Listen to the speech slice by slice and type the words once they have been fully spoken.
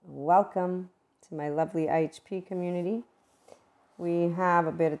welcome to my lovely IHP community. We have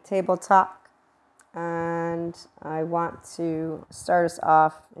a bit of table talk, and I want to start us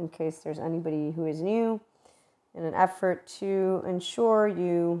off in case there's anybody who is new, in an effort to ensure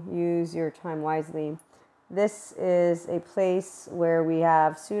you use your time wisely. This is a place where we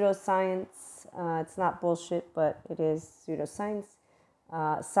have pseudoscience. It's not bullshit, but it is pseudoscience.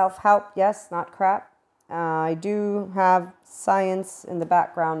 Self-help, yes, not crap. I do have science in the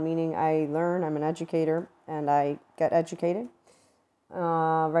background, meaning I learn, I'm an educator, and I get educated.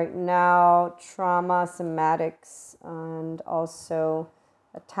 Right now, trauma, somatics, and also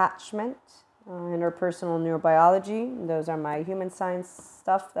attachment, interpersonal neurobiology. Those are my human science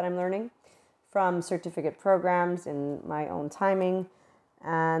stuff that I'm learning from certificate programs in my own timing.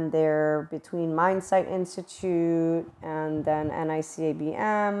 And they're between Mindsight Institute and then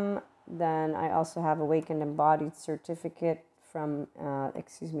NICABM. Then I also have Awakened Embodied certificate from,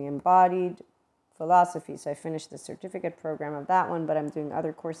 Embodied Philosophy. So I finished the certificate program of that one, but I'm doing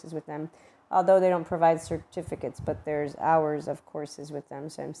other courses with them. Although they don't provide certificates, but there's hours of courses with them.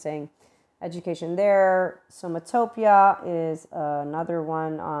 So I'm saying education there. Somatopia is another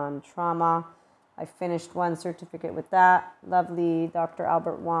one on trauma. I finished one certificate with that. Lovely Dr.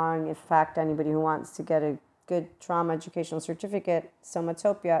 Albert Wong. In fact, anybody who wants to get a good trauma educational certificate,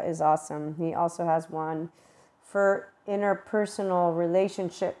 Somatopia is awesome. He also has one for interpersonal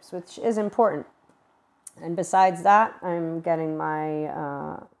relationships, which is important. And besides that, I'm getting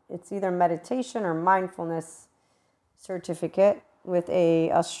my, it's either meditation or mindfulness certificate with a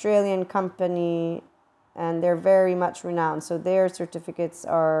Australian company, and they're very much renowned. So their certificates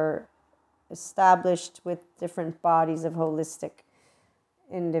are established with different bodies of holistic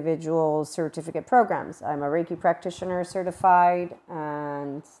individual certificate programs. I'm a Reiki practitioner certified,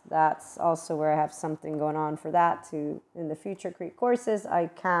 and that's also where I have something going on for that to, in the future, create courses. I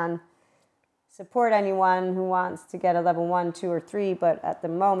can support anyone who wants to get a level 1, 2, or 3, but at the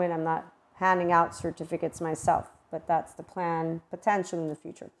moment I'm not handing out certificates myself, but that's the plan potentially in the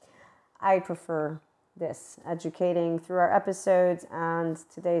future. I prefer this, educating through our episodes, and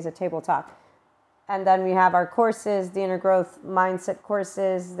today's a table talk. And then we have our courses, the inner growth mindset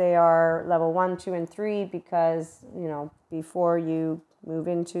courses. They are level 1, 2, and 3 because, before you move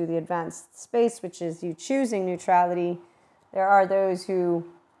into the advanced space, which is you choosing neutrality, there are those who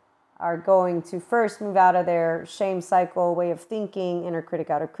are going to first move out of their shame cycle, way of thinking, inner critic,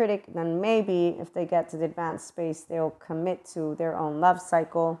 outer critic. Then maybe if they get to the advanced space, they'll commit to their own love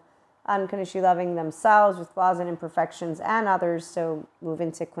cycle, unconditionally loving themselves with flaws and imperfections and others, so move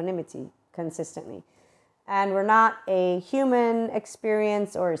into equanimity consistently. And we're not a human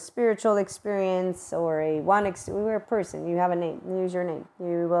experience or a spiritual experience or we're a person. You have a name. Use your name.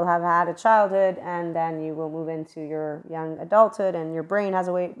 You will have had a childhood, and then you will move into your young adulthood, and your brain has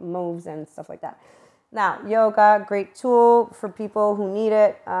a way it moves and stuff like that. Now, yoga, great tool for people who need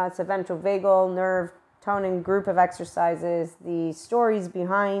it. It's a ventral vagal nerve toning group of exercises. The stories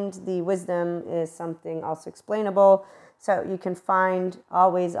behind the wisdom is something also explainable. So you can find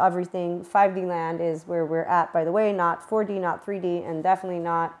always everything. 5D land is where we're at, by the way, not 4D, not 3D, and definitely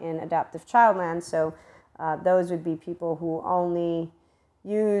not in adaptive childland. So those would be people who only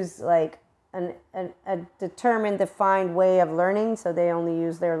use like a determined, defined way of learning. So they only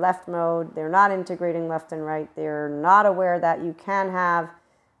use their left mode. They're not integrating left and right. They're not aware that you can have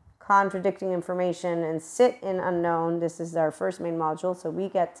contradicting information and sit in unknown. This is our first main module. So we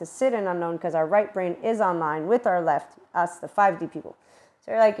get to sit in unknown because our right brain is online with our left, us, the 5D people.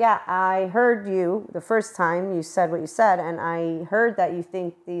 So you're like, yeah, I heard you the first time you said what you said, and I heard that you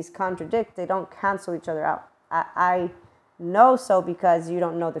think these contradict. They don't cancel each other out. I know so because you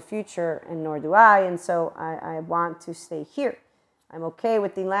don't know the future, and nor do I. And so I want to stay here. I'm okay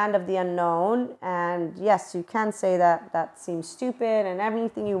with the land of the unknown. And yes, you can say that seems stupid and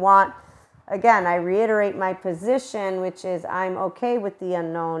everything you want. Again, I reiterate my position, which is I'm okay with the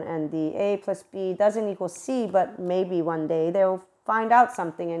unknown, and the A plus B doesn't equal C, but maybe one day they'll find out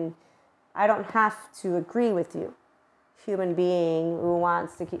something, and I don't have to agree with you, human being who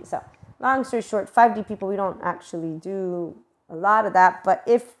wants to keep. So long story short, 5D people, we don't actually do a lot of that. But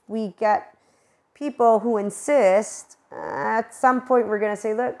if we get people who insist, at some point we're going to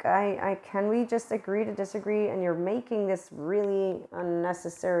say, look, can we just agree to disagree? And you're making this really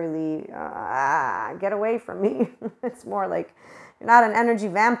unnecessarily, get away from me. It's more like you're not an energy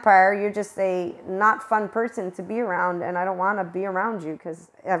vampire. You're just a not fun person to be around. And I don't want to be around you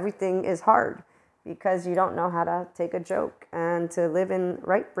because everything is hard because you don't know how to take a joke and to live in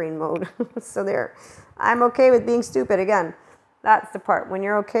right brain mode. So there, I'm okay with being stupid again. That's the part. When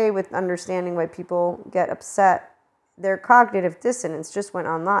you're okay with understanding why people get upset, their cognitive dissonance just went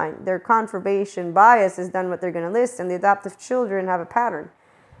online. Their confirmation bias has done what they're going to list, and the adoptive children have a pattern.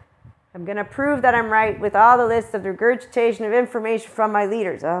 I'm going to prove that I'm right with all the list of regurgitation of information from my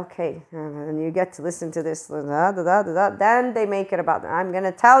leaders. Okay, and you get to listen to this. Then they make it about them. I'm going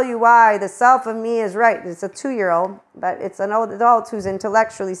to tell you why the self of me is right. It's a 2-year-old, but it's an old adult who's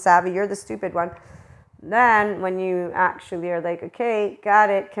intellectually savvy. You're the stupid one. Then when you actually are like, okay, got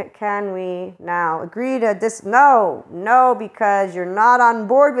it. Can we now agree to this? No, because you're not on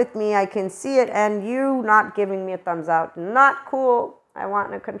board with me. I can see it, and you not giving me a thumbs out. Not cool. I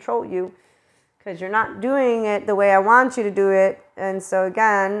want to control you because you're not doing it the way I want you to do it. And so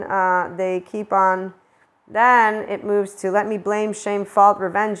again, they keep on. Then it moves to let me blame, shame, fault,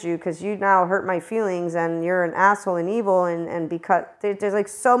 revenge you because you now hurt my feelings and you're an asshole and evil. And because there's like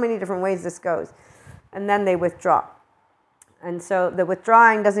so many different ways this goes. And then they withdraw. And so the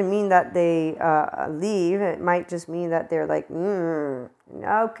withdrawing doesn't mean that they leave. It might just mean that they're like,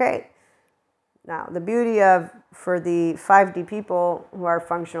 okay. Now, the beauty of, for the 5D people who are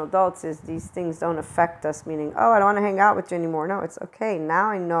functional adults is these things don't affect us, meaning, I don't want to hang out with you anymore. No, it's okay. Now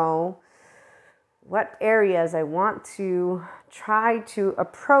I know what areas I want to try to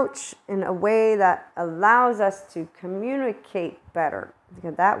approach in a way that allows us to communicate better.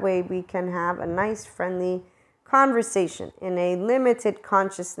 Because that way we can have a nice, friendly conversation in a limited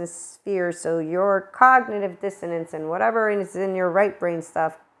consciousness sphere. So your cognitive dissonance and whatever is in your right brain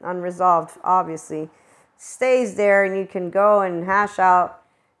stuff, unresolved, obviously, stays there, and you can go and hash out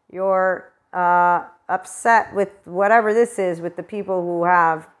your upset with whatever this is with the people who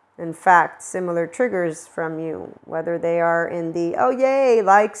have, in fact, similar triggers from you, whether they are in the, oh, yay,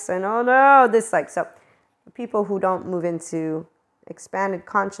 likes, and oh, no, dislikes. So the people who don't move into expanded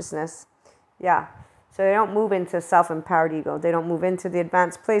consciousness, so they don't move into self-empowered ego. They don't move into the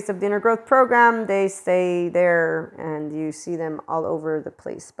advanced place of the inner growth program. They stay there, and you see them all over the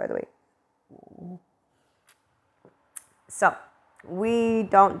place, by the way. So we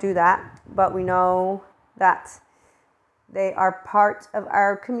don't do that, but we know that they are part of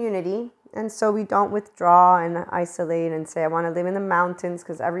our community. And so we don't withdraw and isolate and say, I want to live in the mountains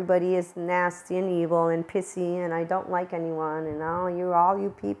because everybody is nasty and evil and pissy and I don't like anyone and all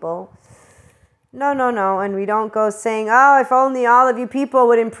you people. No. And we don't go saying, if only all of you people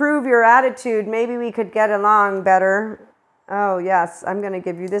would improve your attitude, maybe we could get along better. Oh, yes, I'm going to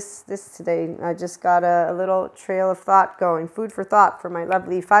give you this today. I just got a little trail of thought going, food for thought for my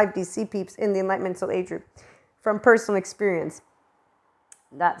lovely 5DC peeps in the Enlightenment Soul Age group from personal experience.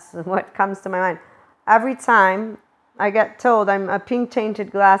 That's what comes to my mind. Every time I get told I'm a pink-tainted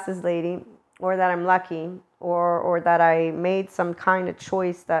glasses lady, or that I'm lucky, or that I made some kind of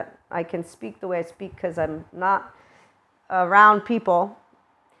choice that I can speak the way I speak because I'm not around people.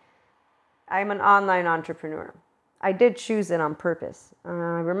 I'm an online entrepreneur. I did choose it on purpose. I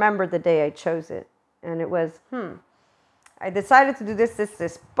remember the day I chose it. And it was, I decided to do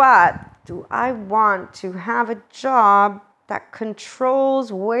this, but do I want to have a job that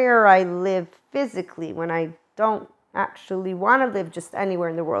controls where I live physically when I don't actually want to live just anywhere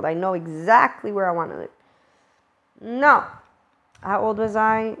in the world? I know exactly where I want to live. No. How old was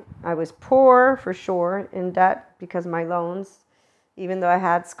I? I was poor for sure, in debt because of my loans, even though I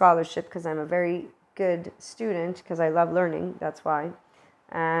had scholarship because I'm a very good student because I love learning. That's why.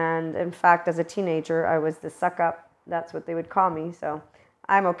 And in fact, as a teenager, I was the suck up. That's what they would call me. So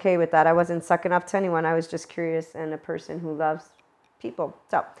I'm okay with that. I wasn't sucking up to anyone. I was just curious and a person who loves people.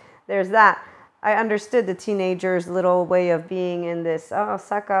 So there's that. I understood the teenager's little way of being in this,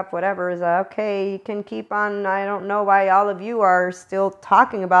 suck up, whatever, is okay, you can keep on. I don't know why all of you are still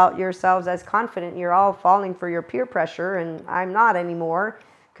talking about yourselves as confident. You're all falling for your peer pressure, and I'm not anymore,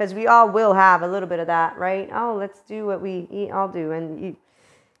 because we all will have a little bit of that, right? Let's do what we all do. And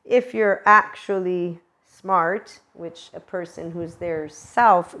if you're actually smart, which a person who's their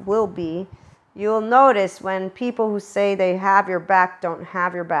self will be, you'll notice when people who say they have your back don't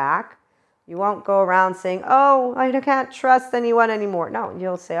have your back. You won't go around saying, I can't trust anyone anymore. No,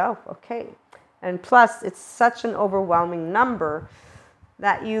 you'll say, okay. And plus, it's such an overwhelming number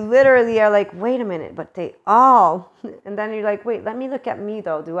that you literally are like, wait a minute, but they all. And then you're like, wait, let me look at me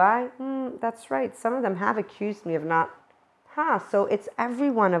though. Do I? That's right. Some of them have accused me of not. So it's every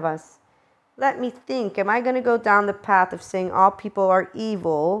one of us. Let me think. Am I going to go down the path of saying all people are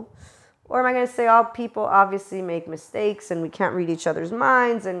evil? Or am I going to say all people obviously make mistakes and we can't read each other's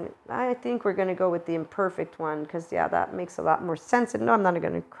minds? And I think we're going to go with the imperfect one because, that makes a lot more sense. And no, I'm not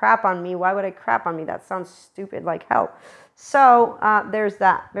going to crap on me. Why would I crap on me? That sounds stupid like hell. So there's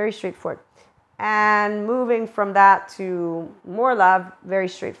that. Very straightforward. And moving from that to more love, very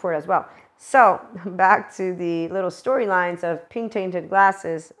straightforward as well. So back to the little storylines of pink tainted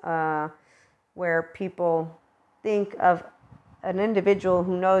glasses, where people think of an individual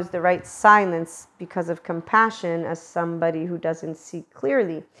who knows the right silence because of compassion as somebody who doesn't see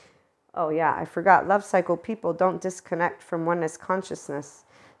clearly. Oh yeah, I forgot. Love cycle people don't disconnect from oneness consciousness.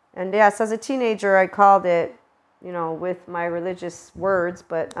 And yes, as a teenager, I called it, with my religious words,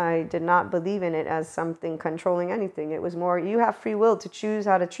 but I did not believe in it as something controlling anything. It was more, you have free will to choose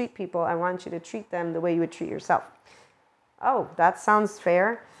how to treat people. I want you to treat them the way you would treat yourself. Oh, that sounds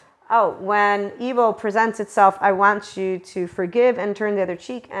fair. Oh, when evil presents itself, I want you to forgive and turn the other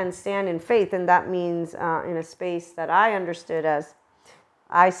cheek and stand in faith. And that means in a space that I understood as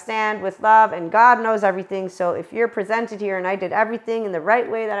I stand with love and God knows everything. So if you're presented here and I did everything in the right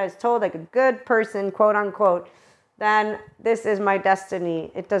way that I was told, like a good person, quote unquote, then this is my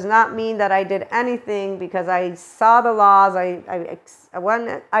destiny. It does not mean that I did anything because I saw the laws.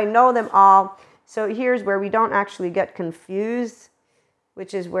 I know them all. So here's where we don't actually get confused,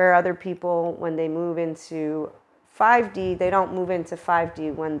 which is where other people, when they move into 5D, they don't move into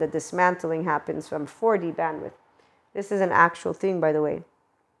 5D when the dismantling happens from 4D bandwidth. This is an actual thing, by the way.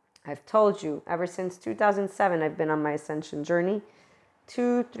 I've told you, ever since 2007, I've been on my ascension journey.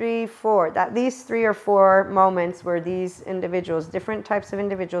 2, 3, 4. At least 3 or 4 moments where these individuals, different types of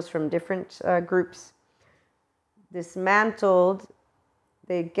individuals from different groups, dismantled.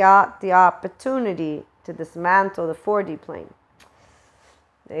 They got the opportunity to dismantle the 4D plane.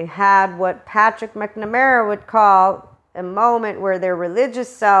 They had what Patrick McNamara would call a moment where their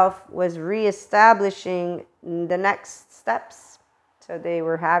religious self was reestablishing the next steps. So they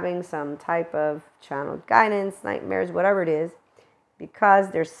were having some type of channeled guidance, nightmares, whatever it is, because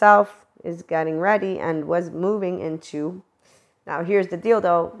their self is getting ready and was moving into. Now here's the deal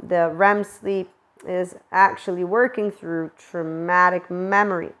though, the REM sleep is actually working through traumatic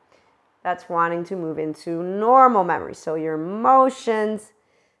memory. That's wanting to move into normal memory. So your emotions,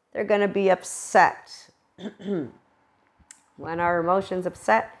 they're going to be upset. When our emotions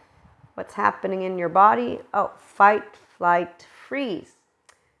upset, what's happening in your body? Oh, fight, flight, freeze.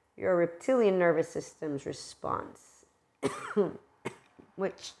 Your reptilian nervous system's response,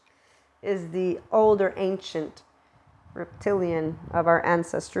 which is the older ancient reptilian of our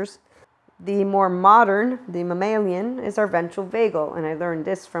ancestors. The more modern, the mammalian, is our ventral vagal. And I learned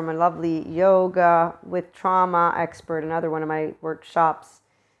this from a lovely yoga with trauma expert, another one of my workshops,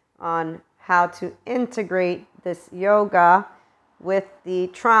 on how to integrate this yoga with the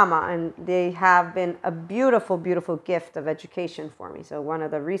trauma. And they have been a beautiful, beautiful gift of education for me. So one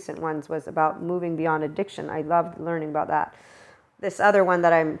of the recent ones was about moving beyond addiction. I loved learning about that. This other one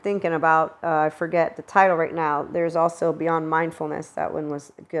that I'm thinking about, I forget the title right now. There's also Beyond Mindfulness. That one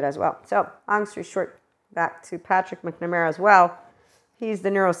was good as well. So long story short, back to Patrick McNamara as well. He's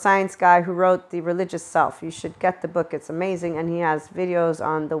the neuroscience guy who wrote The Religious Self. You should get the book. It's amazing. And he has videos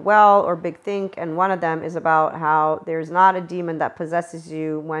on the well or big think. And one of them is about how there's not a demon that possesses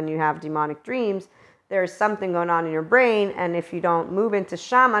you when you have demonic dreams. There's something going on in your brain. And if you don't move into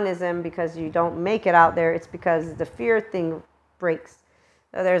shamanism because you don't make it out there, it's because the fear thing breaks.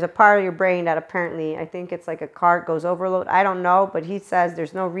 So there's a part of your brain that apparently, I think it's like a card goes overload. I don't know, but he says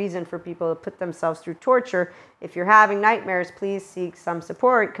there's no reason for people to put themselves through torture. If you're having nightmares, please seek some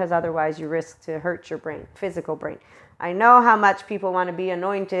support because otherwise you risk to hurt your brain, physical brain. I know how much people want to be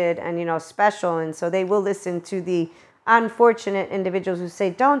anointed and, special. And so they will listen to the unfortunate individuals who say,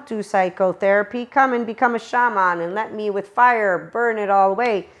 don't do psychotherapy. Come and become a shaman and let me with fire burn it all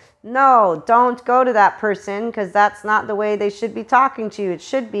away. No, don't go to that person because that's not the way they should be talking to you. It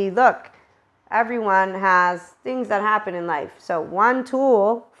should be, look, everyone has things that happen in life. So one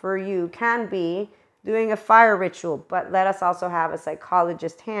tool for you can be doing a fire ritual, but let us also have a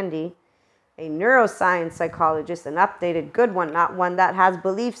psychologist handy, a neuroscience psychologist, an updated good one, not one that has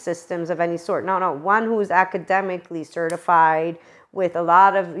belief systems of any sort. No, one who's academically certified with a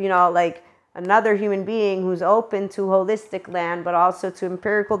lot of, another human being who's open to holistic land, but also to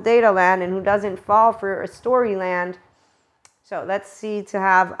empirical data land and who doesn't fall for a story land. So let's see to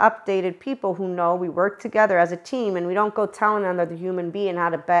have updated people who know we work together as a team and we don't go telling another human being how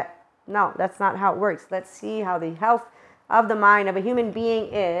to bet. No, that's not how it works. Let's see how the health of the mind of a human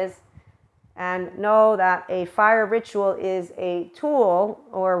being is and know that a fire ritual is a tool,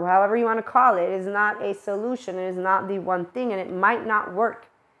 or however you want to call it, is not a solution. It is not the one thing and it might not work.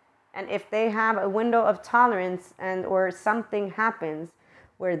 And if they have a window of tolerance and or something happens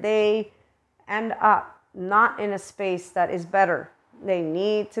where they end up not in a space that is better, they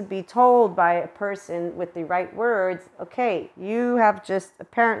need to be told by a person with the right words, okay, you have just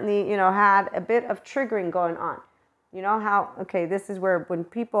apparently, had a bit of triggering going on. You know how, okay, this is where when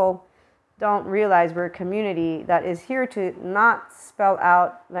people don't realize we're a community that is here to not spell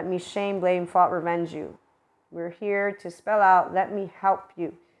out, let me shame, blame, fault, revenge you. We're here to spell out, let me help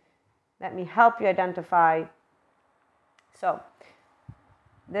you. Let me help you identify. So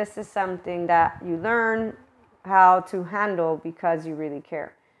this is something that you learn how to handle because you really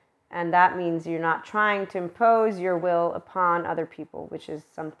care. And that means you're not trying to impose your will upon other people, which is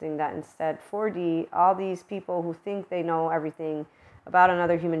something that instead 4D, all these people who think they know everything about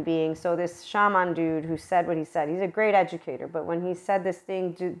another human being. So this shaman dude who said what he said, he's a great educator. But when he said this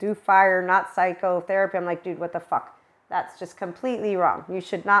thing, do fire, not psychotherapy, I'm like, dude, what the fuck? That's just completely wrong. You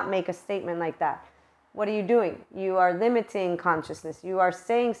should not make a statement like that. What are you doing? You are limiting consciousness. You are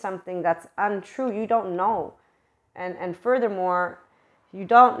saying something that's untrue. You don't know. And furthermore, you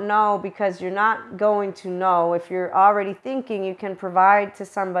don't know because you're not going to know. If you're already thinking you can provide to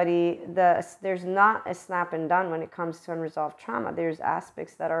somebody, there's not a snap and done when it comes to unresolved trauma. There's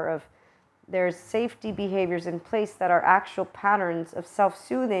aspects that are there's safety behaviors in place that are actual patterns of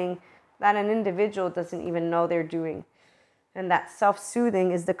self-soothing that an individual doesn't even know they're doing. And that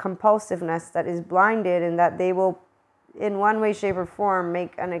self-soothing is the compulsiveness that is blinded and that they will, in one way, shape, or form,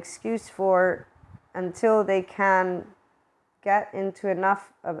 make an excuse for until they can get into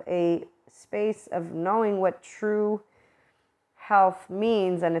enough of a space of knowing what true health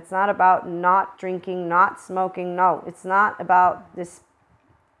means. And it's not about not drinking, not smoking. No, it's not about this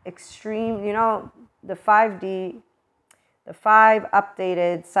extreme, the 5D, the 5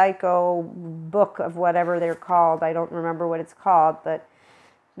 updated psycho book of whatever they're called. I don't remember what it's called, but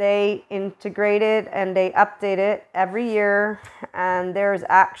they integrated and they update it every year. And there's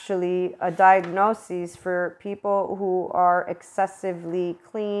actually a diagnosis for people who are excessively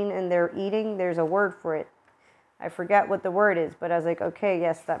clean in their eating. There's a word for it. I forget what the word is, but I was like, okay,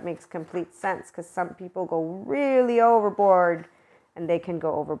 yes, that makes complete sense, because some people go really overboard, and they can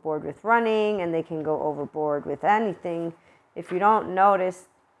go overboard with running, and they can go overboard with anything. If you don't notice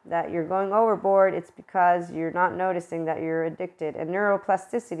that you're going overboard, it's because you're not noticing that you're addicted. And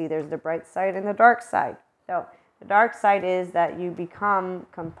neuroplasticity, there's the bright side and the dark side. So the dark side is that you become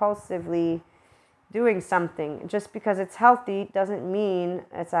compulsively doing something. Just because it's healthy doesn't mean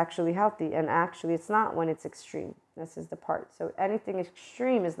it's actually healthy. And actually it's not when it's extreme. This is the part. So anything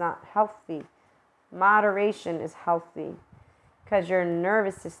extreme is not healthy. Moderation is healthy, because your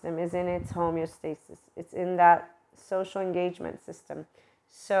nervous system is in its homeostasis. It's in that social engagement system.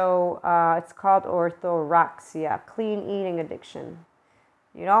 So it's called orthorexia, clean eating addiction.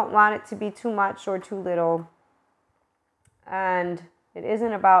 You don't want it to be too much or too little. And it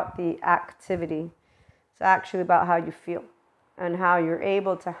isn't about the activity. It's actually about how you feel and how you're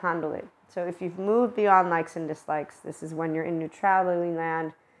able to handle it. So if you've moved beyond likes and dislikes, this is when you're in neutrality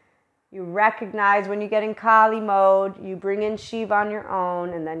land. You recognize when you get in Kali mode, you bring in Shiva on your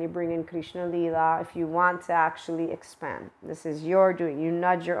own, and then you bring in Krishna Leela if you want to actually expand. This is your doing. You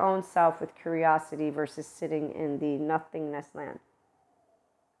nudge your own self with curiosity versus sitting in the nothingness land.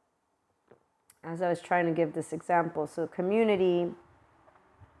 As I was trying to give this example, so a community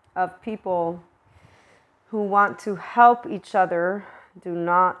of people who want to help each other do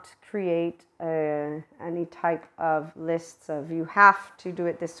not create any type of lists of you have to do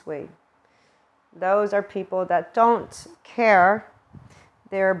it this way. Those are people that don't care.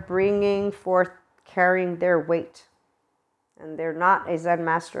 They're bringing forth, carrying their weight. And they're not a Zen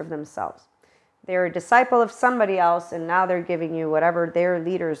master of themselves. They're a disciple of somebody else, and now they're giving you whatever their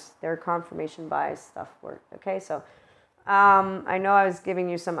leaders, their confirmation bias stuff were. Okay, so I know I was giving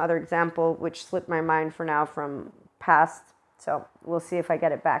you some other example, which slipped my mind for now from past. So we'll see if I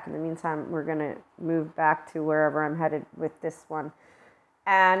get it back. In the meantime, we're going to move back to wherever I'm headed with this one.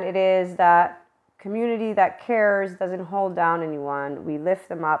 And it is that community that cares doesn't hold down anyone. We lift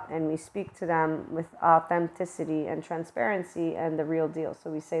them up and we speak to them with authenticity and transparency and the real deal.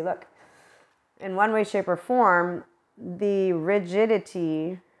 So we say, look, in one way, shape, or form, the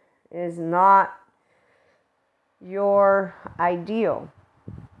rigidity is not your ideal.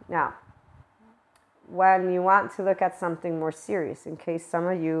 Now, when you want to look at something more serious, in case some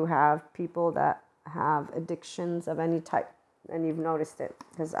of you have people that have addictions of any type, and you've noticed it,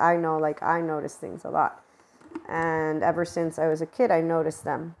 because I know, I notice things a lot. And ever since I was a kid, I noticed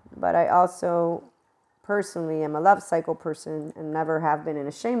them. But I also personally am a love cycle person and never have been in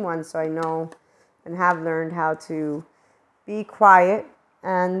a shame one. So I know and have learned how to be quiet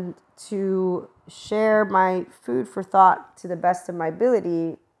and to share my food for thought to the best of my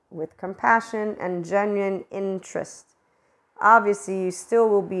ability with compassion and genuine interest. Obviously, you still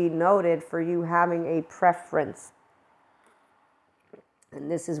will be noted for you having a preference. And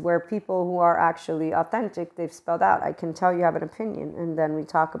this is where people who are actually authentic, they've spelled out, I can tell you have an opinion. And then we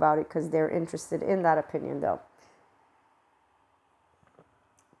talk about it because they're interested in that opinion, though.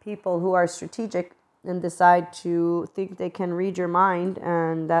 People who are strategic and decide to think they can read your mind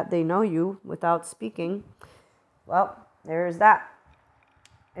and that they know you without speaking, well, there's that.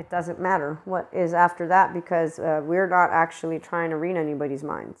 It doesn't matter what is after that, because we're not actually trying to read anybody's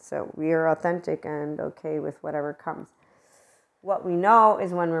mind. So we are authentic and okay with whatever comes. What we know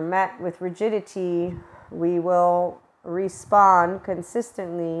is when we're met with rigidity, we will respond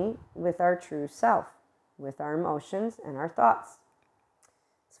consistently with our true self, with our emotions and our thoughts.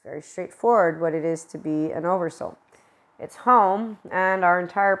 It's very straightforward what it is to be an oversoul. It's home, and our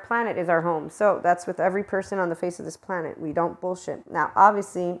entire planet is our home. So that's with every person on the face of this planet. We don't bullshit. Now,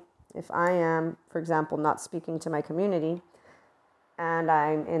 obviously, if I am, for example, not speaking to my community, and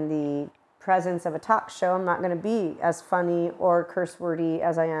I'm in the presence of a talk show, I'm not going to be as funny or curse-worthy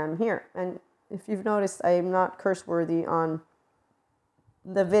as I am here. And if you've noticed, I am not curse-worthy on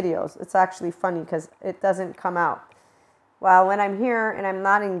the videos. It's actually funny because it doesn't come out. Well, when I'm here and I'm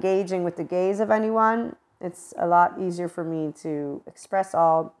not engaging with the gaze of anyone, it's a lot easier for me to express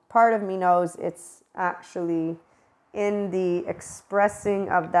all. Part of me knows it's actually in the expressing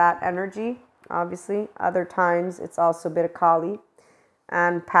of that energy, obviously. Other times it's also a bit of Kali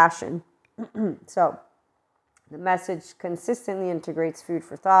and passion. So the message consistently integrates food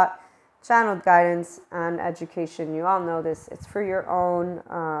for thought, channeled guidance, and education. You all know this. It's for your own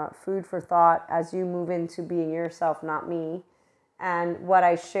food for thought as you move into being yourself, not me. And what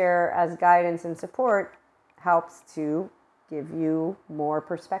I share as guidance and support helps to give you more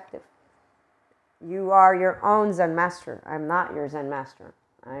perspective. You are your own Zen master. I'm not your Zen master.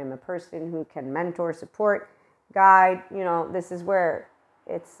 I'm a person who can mentor, support, guide. You know, this is where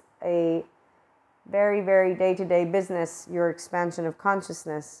it's a very, very day-to-day business, your expansion of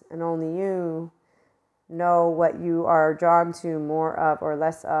consciousness, and only you know what you are drawn to more of or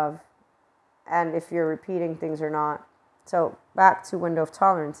less of, and if you're repeating things or not. So back to window of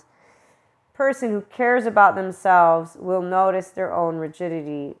tolerance. Person who cares about themselves will notice their own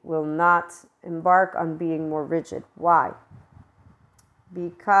rigidity, will not embark on being more rigid. Why?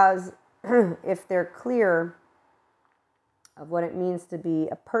 Because if they're clear of what it means to be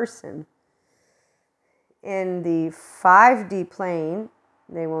a person in the 5D plane,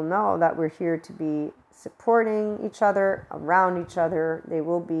 they will know that we're here to be supporting each other, around each other. They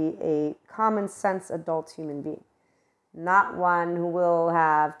will be a common sense adult human being, not one who will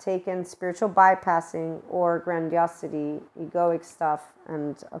have taken spiritual bypassing or grandiosity, egoic stuff.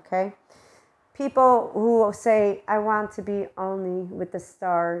 And okay, people who say, I want to be only with the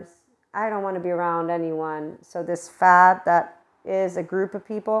stars, I don't want to be around anyone. So this fad that is a group of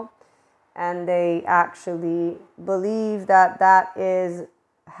people, and they actually believe that that is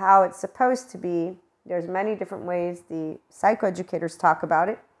how it's supposed to be. There's many different ways the psychoeducators talk about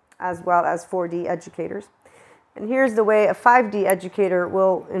it, as well as 4D educators. And here's the way a 5D educator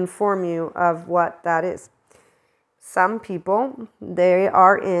will inform you of what that is. Some people, they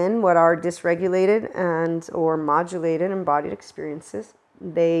are in what are dysregulated and or modulated embodied experiences.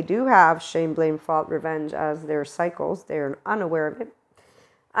 They do have shame, blame, fault, revenge as their cycles. They're unaware of it.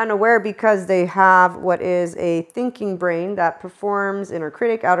 Unaware because they have what is a thinking brain that performs inner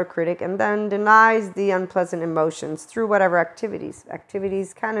critic, outer critic, and then denies the unpleasant emotions through whatever activities.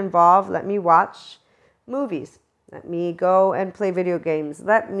 Activities can involve, let me watch movies, let me go and play video games,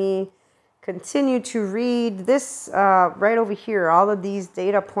 let me continue to read this right over here, all of these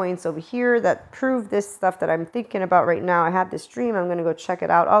data points over here that prove this stuff that I'm thinking about right now. I had this dream, I'm going to go check it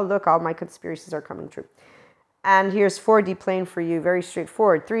out. Oh, look, all my conspiracies are coming true. And here's 4D plane for you, very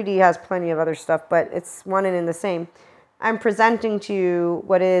straightforward. 3D has plenty of other stuff, but it's one and in the same. I'm presenting to you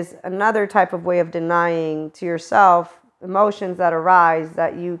what is another type of way of denying to yourself emotions that arise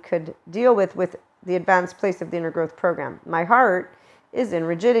that you could deal with the advanced place of the inner growth program. My heart is in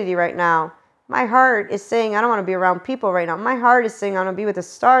rigidity right now. My heart is saying, I don't want to be around people right now. My heart is saying, I want to be with the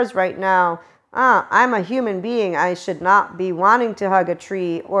stars right now. I'm a human being. I should not be wanting to hug a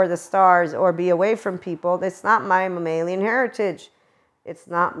tree or the stars or be away from people. It's not my mammalian heritage. It's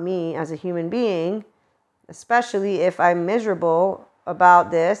not me as a human being, especially if I'm miserable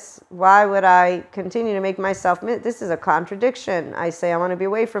about this. Why would I continue to make myself this is a contradiction. I say I want to be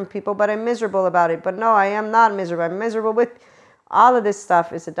away from people, but I'm miserable about it. But no, I am not miserable. I'm miserable with all of this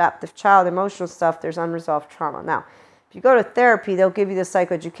stuff is adaptive child, emotional stuff. There's unresolved trauma. Now, if you go to therapy, they'll give you the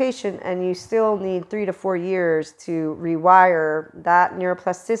psychoeducation, and you still need 3 to 4 years to rewire. That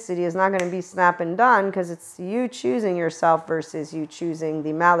neuroplasticity is not going to be snap and done because it's you choosing yourself versus you choosing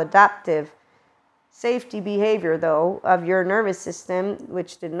the maladaptive safety behavior, though, of your nervous system,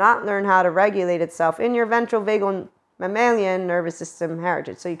 which did not learn how to regulate itself in your ventral vagal mammalian nervous system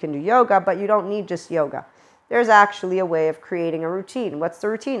heritage. So you can do yoga, but you don't need just yoga. There's actually a way of creating a routine. What's the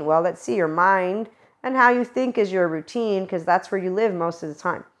routine? Well, let's see. Your mind and how you think is your routine, because that's where you live most of the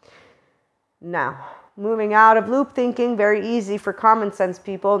time. Now, moving out of loop thinking, very easy for common sense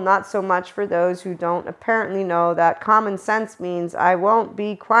people, not so much for those who don't apparently know that common sense means I won't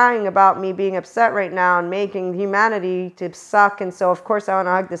be crying about me being upset right now and making humanity to suck, and so of course I want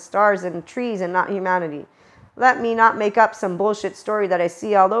to hug the stars and trees and not humanity. Let me not make up some bullshit story that I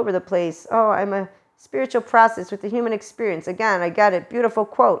see all over the place. Oh, I'm a spiritual process with the human experience. Again, I get it. Beautiful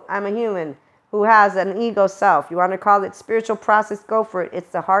quote. I'm a human who has an ego self. You want to call it spiritual process, go for it.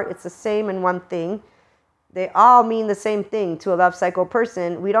 It's the heart. It's the same in one thing. They all mean the same thing to a love cycle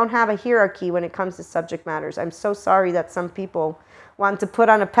person. We don't have a hierarchy when it comes to subject matters. I'm so sorry that some people want to put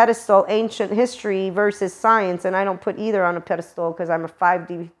on a pedestal ancient history versus science, and I don't put either on a pedestal because I'm a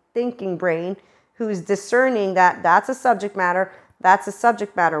 5D thinking brain who's discerning that that's a subject matter, that's a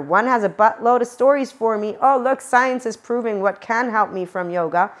subject matter. One has a buttload of stories for me. Oh, look, science is proving what can help me from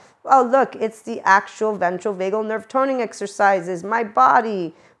yoga. Oh, look, it's the actual ventral vagal nerve toning exercises. My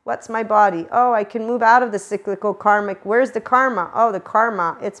body. What's my body? Oh, I can move out of the cyclical karmic. Where's the karma? Oh, the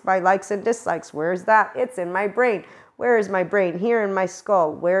karma. It's my likes and dislikes. Where's that? It's in my brain. Where is my brain? Here in my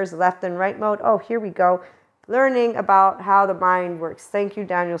skull. Where's left and right mode? Oh, here we go. Learning about how the mind works. Thank you,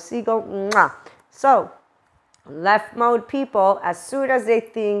 Daniel Siegel. Mwah. So, left mode people, as soon as they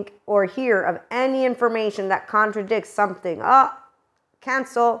think or hear of any information that contradicts something,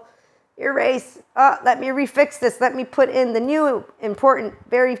 cancel, erase, let me refix this, let me put in the new important,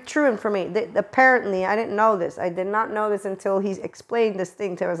 very true information. Apparently, I didn't know this. I did not know this until he explained this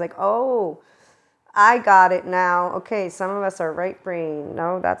thing to me. I was like, oh, I got it now. Okay, some of us are right brain.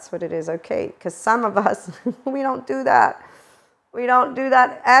 No, that's what it is. Okay, because some of us, we don't do that. We don't do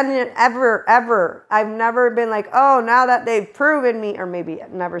that ever. I've never been like, oh, now that they've proven me, or maybe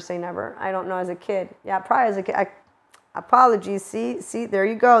never say never. I don't know, as a kid. Yeah, probably as a kid. Apologies. See, there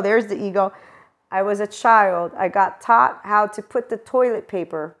you go. There's the ego. I was a child. I got taught how to put the toilet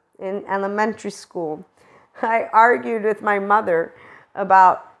paper in elementary school. I argued with my mother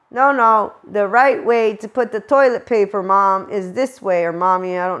about, no, the right way to put the toilet paper, Mom, is this way. Or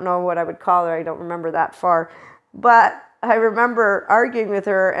Mommy, I don't know what I would call her. I don't remember that far. But I remember arguing with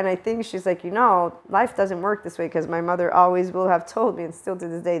her, and I think she's like, life doesn't work this way, because my mother always will have told me, and still to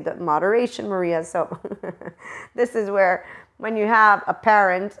this day, that moderation, Maria. So this is where, when you have a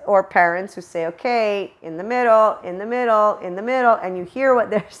parent or parents who say, okay, in the middle, and you hear what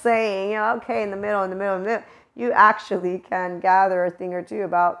they're saying, okay, in the middle, you actually can gather a thing or two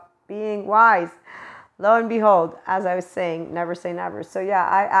about being wise. Lo and behold, as I was saying, never say never. So yeah,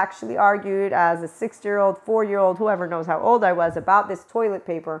 I actually argued as a 6-year-old, 4-year-old, whoever knows how old I was, about this toilet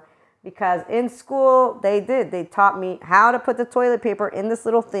paper. Because in school, they taught me how to put the toilet paper in this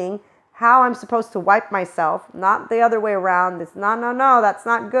little thing, how I'm supposed to wipe myself, not the other way around. It's no, that's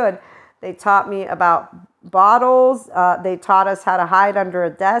not good. They taught me about bottles. They taught us how to hide under a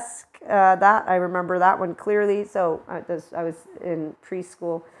desk. That I remember that one clearly. So I was in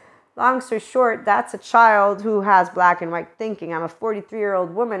preschool. Long story short, that's a child who has black and white thinking. I'm a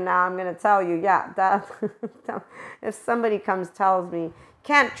 43-year-old woman now. I'm going to tell you, that if somebody tells me,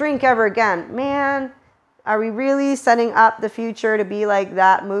 can't drink ever again, man, are we really setting up the future to be like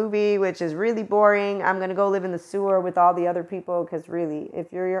that movie, which is really boring? I'm going to go live in the sewer with all the other people, because really,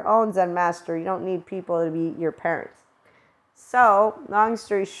 if you're your own Zen master, you don't need people to be your parents. So, long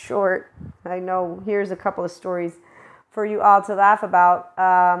story short, I know here's a couple of stories for you all to laugh about.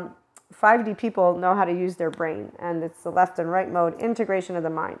 5D people know how to use their brain, and it's the left and right mode integration of the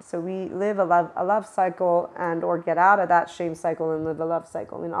mind. So we live a love cycle, and or get out of that shame cycle and live a love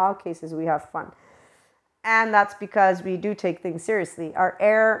cycle. In all cases, we have fun. And that's because we do take things seriously. Our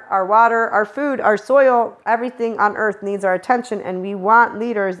air, our water, our food, our soil, everything on earth needs our attention, and we want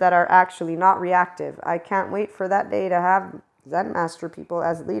leaders that are actually not reactive. I can't wait for that day to have Zen master people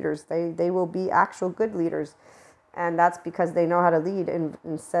as leaders. They will be actual good leaders. And that's because they know how to lead,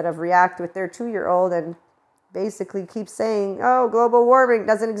 instead of react with their 2-year-old and basically keep saying, oh, global warming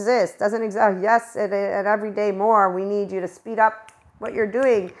doesn't exist. Yes, and every day more. We need you to speed up what you're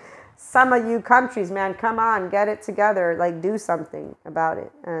doing. Some of you countries, man, come on, get it together. Like, do something about it.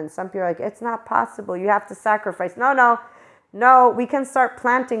 And some people are like, it's not possible. You have to sacrifice. No, we can start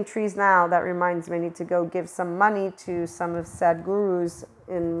planting trees now. That reminds me, I need to go give some money to some of Sadhguru's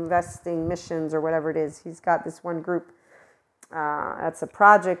investing missions or whatever it is. He's got this one group. That's a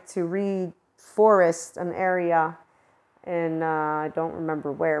project to reforest an area in, I don't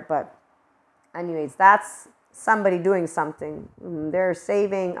remember where, but Anyways, that's somebody doing something. They're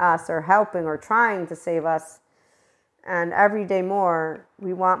saving us or helping or trying to save us. And every day more,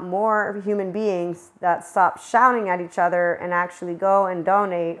 we want more human beings that stop shouting at each other and actually go and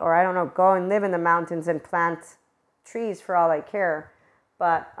donate, or I don't know, go and live in the mountains and plant trees for all I care.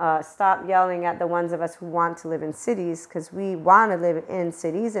 But stop yelling at the ones of us who want to live in cities, because we want to live in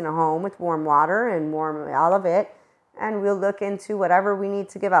cities in a home with warm water and warm all of it. And we'll look into whatever we need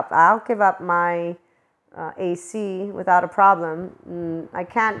to give up. I'll give up my AC without a problem. I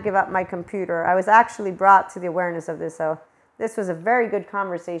can't give up my computer. I was actually brought to the awareness of this. So this was a very good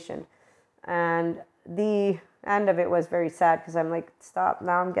conversation. And the end of it was very sad, because I'm like, stop,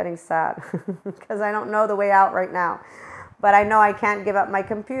 now I'm getting sad because I don't know the way out right now. But I know I can't give up my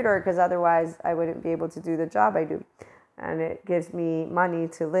computer, because otherwise I wouldn't be able to do the job I do. And it gives me money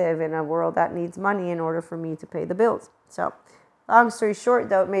to live in a world that needs money in order for me to pay the bills. So long story short,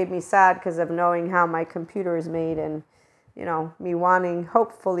 though, it made me sad because of knowing how my computer is made, and, you know, me wanting,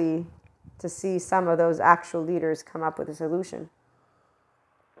 hopefully, to see some of those actual leaders come up with a solution.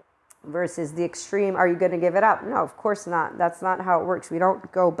 Versus the extreme, are you going to give it up? No, of course not. That's not how it works. We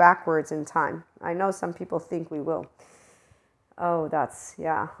don't go backwards in time. I know some people think we will. Oh,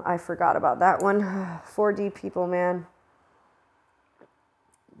 yeah, I forgot about that one. 4D people, man.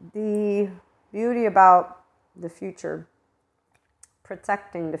 The beauty about the future,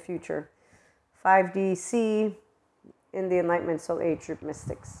 protecting the future. 5DC in the Enlightenment Soul Age Group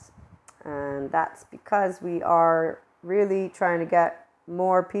Mystics. And that's because we are really trying to get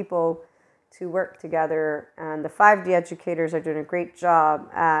more people to work together. And the 5D educators are doing a great job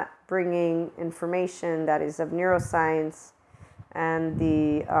at bringing information that is of neuroscience, and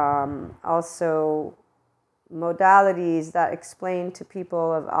the also modalities that explain to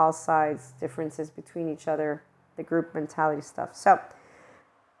people of all sides differences between each other, the group mentality stuff. So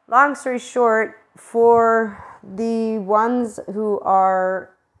long story short, for the ones who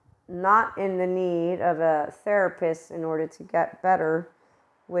are not in the need of a therapist in order to get better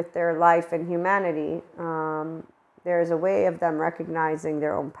with their life and humanity, there's a way of them recognizing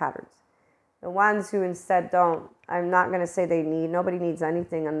their own patterns. The ones who instead don't, I'm not going to say they need, nobody needs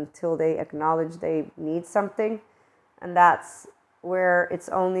anything until they acknowledge they need something. And that's where it's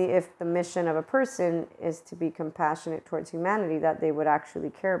only if the mission of a person is to be compassionate towards humanity that they would actually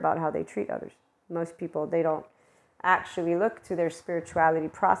care about how they treat others. Most people, they don't actually look to their spirituality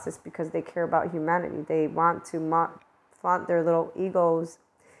process because they care about humanity. They want to flaunt their little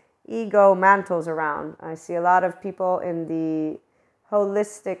ego mantles around. I see a lot of people in the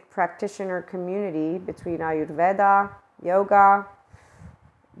holistic practitioner community between Ayurveda, yoga,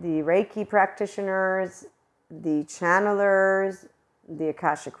 the Reiki practitioners, the channelers, the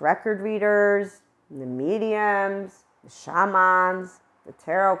Akashic record readers, the mediums, the shamans, the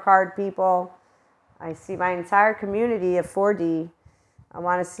tarot card people. I see my entire community of 4D. I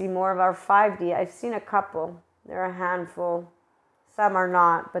want to see more of our 5D. I've seen a couple. They're a handful. Some are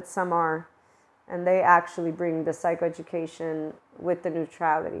not, but some are. And they actually bring the psychoeducation with the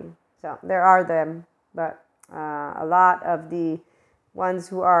neutrality. So there are them, but a lot of the ones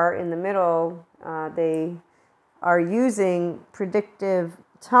who are in the middle, they are using predictive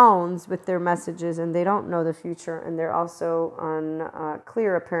tones with their messages, and they don't know the future, and they're also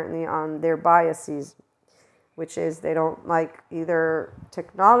unclear apparently on their biases, which is they don't like either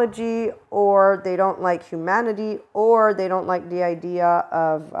technology, or they don't like humanity, or they don't like the idea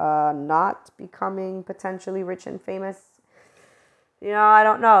of not becoming potentially rich and famous. You know, I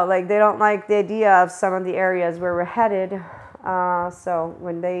don't know. Like, they don't like the idea of some of the areas where we're headed. So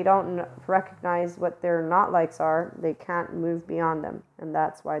when they don't recognize what their not likes are, they can't move beyond them. And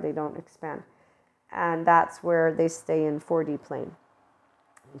that's why they don't expand. And that's where they stay in 4D plane.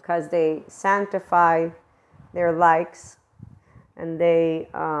 Because they sanctify their likes, and they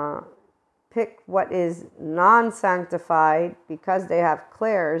pick what is non-sanctified because they have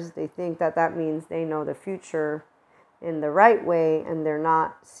clairs. They think that that means they know the future in the right way, and they're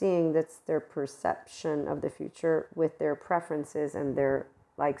not seeing that's their perception of the future with their preferences and their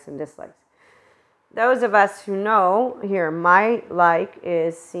likes and dislikes. Those of us who know here, my like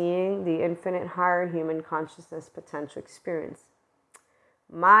is seeing the infinite higher human consciousness potential experience.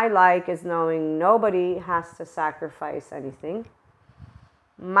 My like is knowing nobody has to sacrifice anything.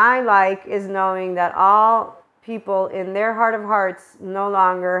 My like is knowing that all people in their heart of hearts no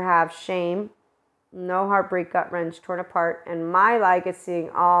longer have shame, no heartbreak, gut wrench, torn apart. And my like is seeing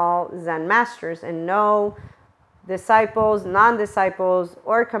all Zen masters and no disciples, non-disciples,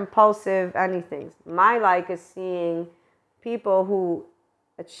 or compulsive anything. My like is seeing people who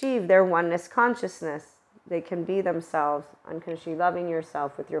achieve their oneness consciousness. they can be themselves, unconditionally loving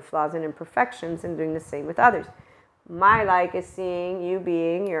yourself with your flaws and imperfections and doing the same with others. My like is seeing you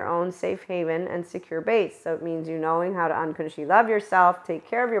being your own safe haven and secure base. So it means you knowing how to unconditionally love yourself, take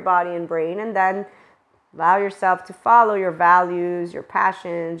care of your body and brain, and then allow yourself to follow your values, your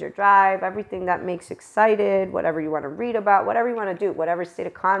passions, your drive, everything that makes you excited, whatever you want to read about, whatever you want to do, whatever state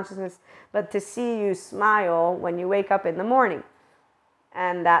of consciousness, but to see you smile when you wake up in the morning.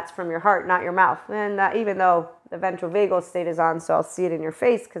 And that's from your heart, not your mouth. And even though the ventral vagal state is on, so I'll see it in your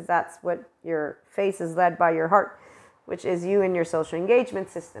face, because that's what your face is led by your heart, which is you and your social engagement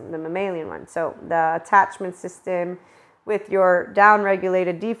system, the mammalian one. So the attachment system with your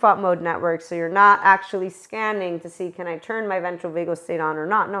down-regulated default mode network, so you're not actually scanning to see, can I turn my ventral vagal state on or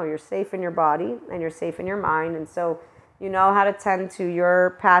not? No, you're safe in your body and you're safe in your mind. And so you know how to tend to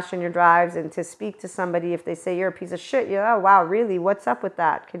your passion, your drives, and to speak to somebody if they say you're a piece of shit. You're, oh, wow, really? What's up with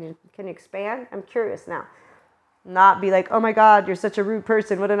that? Can you expand? I'm curious now. Not be like, oh my God, you're such a rude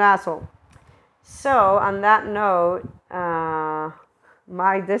person. What an asshole. So on that note,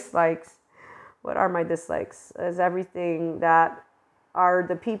 my dislikes, what are my dislikes? Is everything that are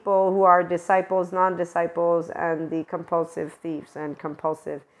the people who are disciples, non-disciples, and the compulsive thieves and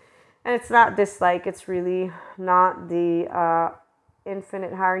compulsive. And it's not dislike, it's really not the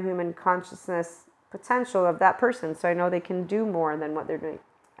infinite higher human consciousness potential of that person. So I know they can do more than what they're doing,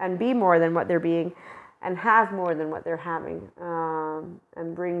 and be more than what they're being, and have more than what they're having,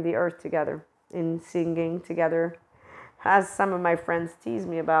 and bring the earth together in singing together, as some of my friends tease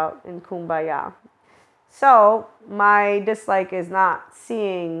me about, in Kumbaya. So my dislike is not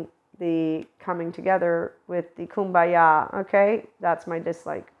seeing the coming together with the Kumbaya, okay? That's my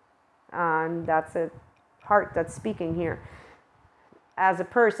dislike. And that's a heart that's speaking here. As a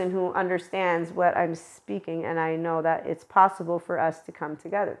person who understands what I'm speaking, and I know that it's possible for us to come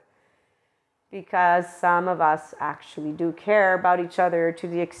together. Because some of us actually do care about each other to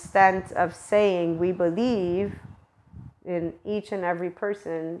the extent of saying we believe in each and every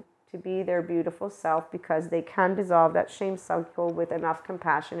person to be their beautiful self, because they can dissolve that shame cycle with enough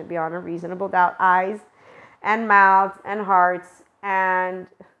compassion and beyond a reasonable doubt, eyes and mouths and hearts. And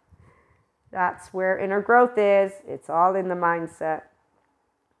that's where inner growth is. It's all in the mindset.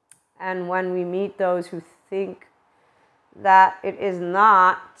 And when we meet those who think that it is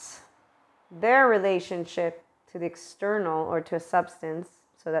not their relationship to the external or to a substance,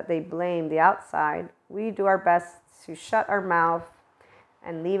 so that they blame the outside, we do our best to shut our mouth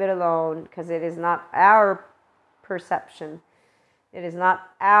and leave it alone, because it is not our perception. It is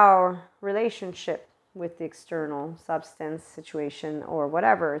not our relationship with the external substance, situation, or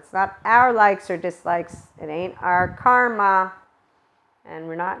whatever. It's not our likes or dislikes. It ain't our karma. And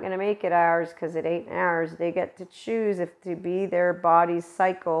we're not going to make it ours because it ain't ours. They get to choose if to be their body's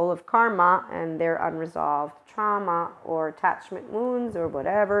cycle of karma and their unresolved trauma or attachment wounds or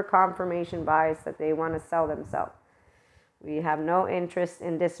whatever confirmation bias that they want to sell themselves. We have no interest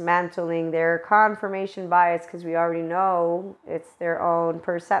in dismantling their confirmation bias, because we already know it's their own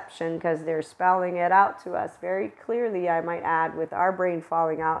perception, because they're spelling it out to us very clearly, I might add, with our brain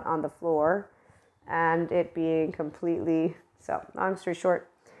falling out on the floor and it being completely... So, long story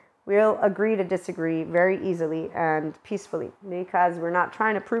short, we'll agree to disagree very easily and peacefully, because we're not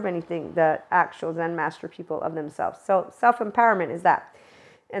trying to prove anything, the actual Zen master people of themselves. So self-empowerment is that.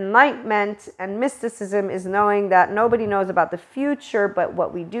 Enlightenment and mysticism is knowing that nobody knows about the future, but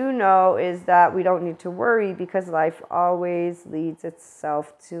what we do know is that we don't need to worry, because life always leads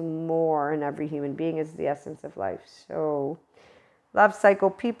itself to more, and every human being is the essence of life. So love cycle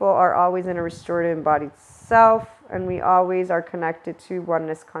people are always in a restorative embodied self, and we always are connected to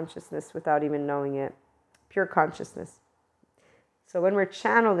oneness consciousness without even knowing it. Pure consciousness. So when we're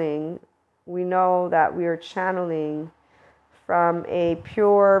channeling, we know that we are channeling from a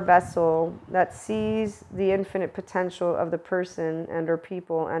pure vessel that sees the infinite potential of the person and our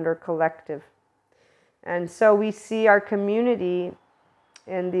people and our collective. And so we see our community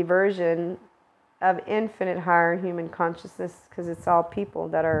in the version of infinite higher human consciousness, because it's all people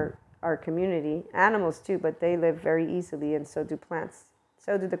that are our community. Animals too, but they live very easily, and so do plants.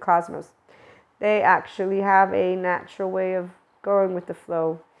 So do the cosmos. They actually have a natural way of going with the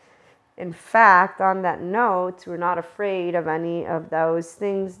flow. In fact, on that note, we're not afraid of any of those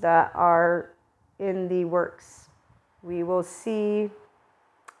things that are in the works. We will see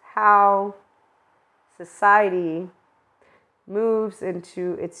how society moves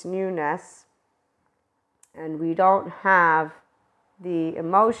into its newness, and we don't have the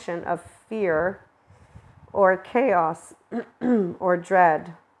emotion of fear or chaos or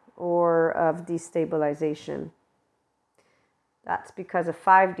dread or of destabilization. That's because a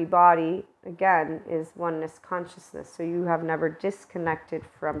 5D body, again, is oneness consciousness. So you have never disconnected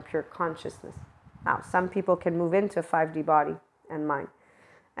from pure consciousness. Now, some people can move into a 5D body and mind,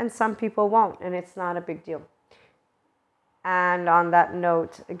 and some people won't, and it's not a big deal. And on that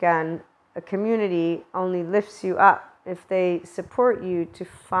note, again, a community only lifts you up if they support you to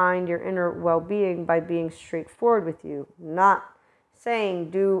find your inner well-being by being straightforward with you, not saying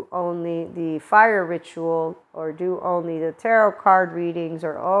do only the fire ritual or do only the tarot card readings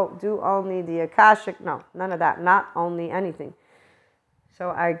or do only the Akashic. No, none of that. Not only anything. So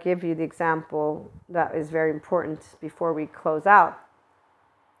I give you the example that is very important before we close out.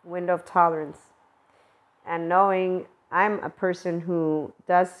 Window of tolerance. And knowing I'm a person who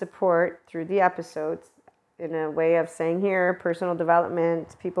does support through the episodes in a way of saying here, personal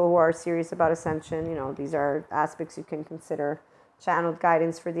development, people who are serious about ascension, these are aspects you can consider. Channeled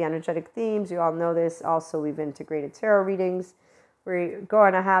guidance for the energetic themes. You all know this. Also, we've integrated tarot readings. We're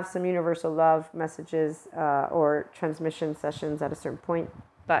going to have some universal love messages or transmission sessions at a certain point.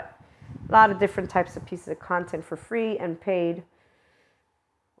 But a lot of different types of pieces of content for free and paid.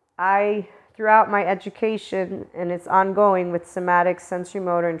 Throughout my education, and it's ongoing with somatic, sensory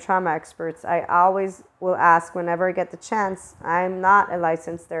motor, and trauma experts, I always will ask whenever I get the chance. I'm not a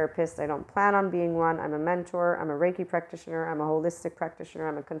licensed therapist. I don't plan on being one. I'm a mentor. I'm a Reiki practitioner. I'm a holistic practitioner.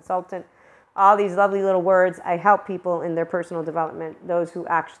 I'm a consultant. All these lovely little words. I help people in their personal development, those who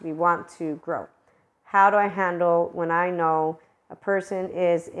actually want to grow. How do I handle when I know a person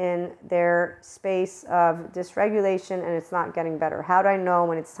is in their space of dysregulation and it's not getting better? How do I know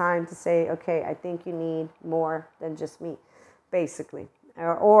when it's time to say, okay, I think you need more than just me, basically?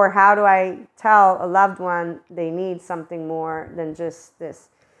 Or how do I tell a loved one they need something more than just this?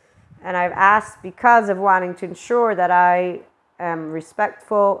 And I've asked because of wanting to ensure that I am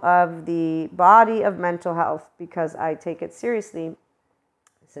respectful of the body of mental health, because I take it seriously.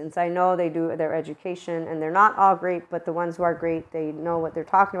 Since I know they do their education, and they're not all great, but the ones who are great, they know what they're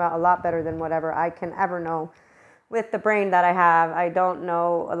talking about a lot better than whatever I can ever know with the brain that I have. I don't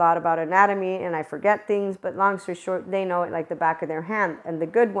know a lot about anatomy, and I forget things, but long story short, they know it like the back of their hand. And the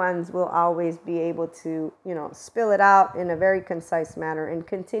good ones will always be able to, spill it out in a very concise manner and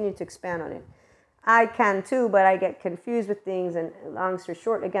continue to expand on it. I can too, but I get confused with things, and long story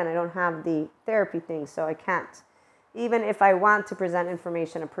short, again, I don't have the therapy thing, so I can't. Even if I want to present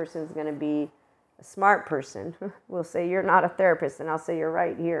information, a person is going to be a smart person. Will say, you're not a therapist. And I'll say, you're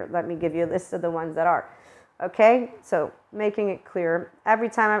right. Here, let me give you a list of the ones that are. Okay? So making it clear. Every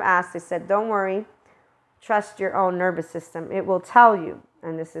time I'm asked, I said, don't worry. Trust your own nervous system. It will tell you.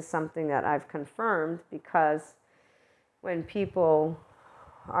 And this is something that I've confirmed, because when people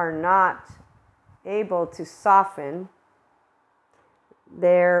are not able to soften,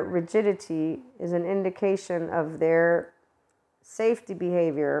 their rigidity is an indication of their safety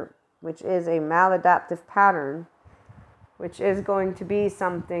behavior, which is a maladaptive pattern, which is going to be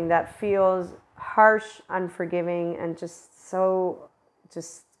something that feels harsh, unforgiving, and just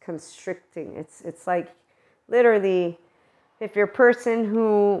constricting. It's like literally, if you're a person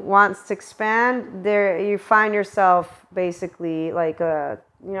who wants to expand, there you find yourself basically like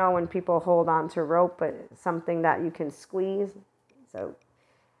when people hold on to rope, but something that you can squeeze. So,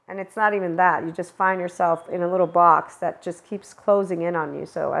 and it's not even that. You just find yourself in a little box that just keeps closing in on you.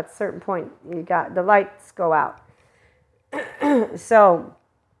 So at a certain point, the lights go out. So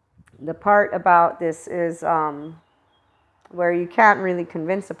the part about this is where you can't really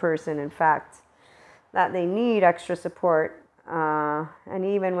convince a person, in fact, that they need extra support. And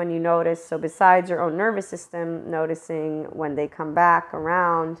even when you notice, so besides your own nervous system, noticing when they come back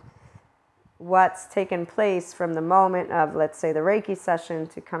around, what's taken place from the moment of, let's say, the Reiki session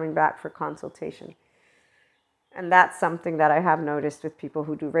to coming back for consultation. And that's something that I have noticed with people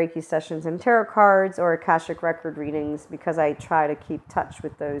who do Reiki sessions and tarot cards or Akashic record readings, because I try to keep touch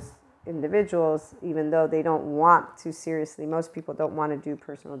with those individuals, even though they don't want to seriously. Most people don't want to do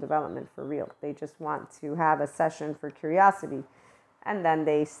personal development for real. They just want to have a session for curiosity, and then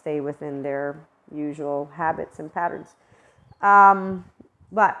they stay within their usual habits and patterns.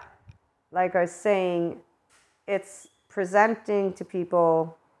 But like I was saying, it's presenting to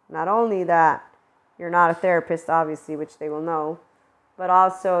people not only that you're not a therapist, obviously, which they will know, but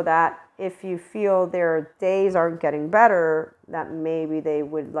also that if you feel their days aren't getting better, that maybe they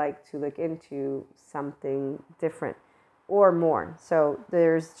would like to look into something different or more. So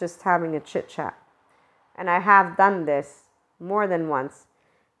there's just having a chit chat. And I have done this more than once,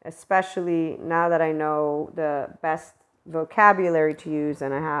 especially now that I know the best vocabulary to use,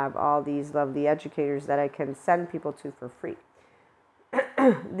 and I have all these lovely educators that I can send people to for free.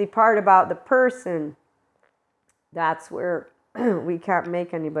 The part about the person, that's where we can't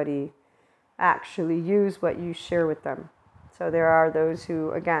make anybody actually use what you share with them. So there are those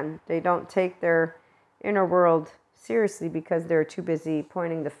who, again, they don't take their inner world seriously because they're too busy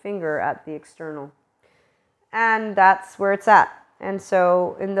pointing the finger at the external. And that's where it's at. And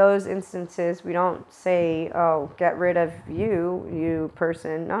so in those instances, we don't say, oh, get rid of you, you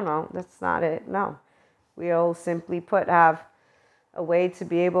person. No, that's not it. No. We'll simply have a way to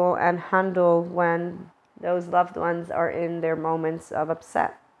be able and handle when those loved ones are in their moments of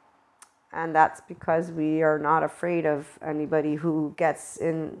upset. And that's because we are not afraid of anybody who gets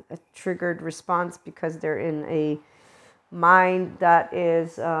in a triggered response because they're in a mind that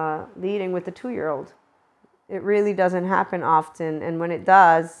is leading with a 2-year-old. It really doesn't happen often. And when it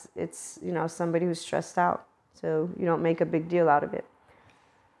does, it's, somebody who's stressed out. So you don't make a big deal out of it.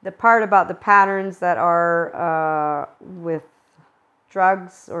 The part about the patterns that are with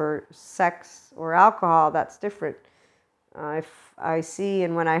drugs or sex or alcohol, that's different. If I see,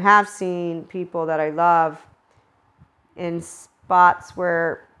 and when I have seen people that I love in spots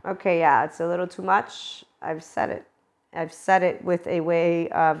where, okay, yeah, it's a little too much, I've said it. I've said it with a way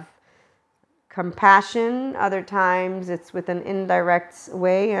of compassion. Other times it's with an indirect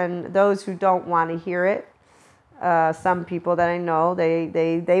way, and those who don't want to hear it, some people that I know,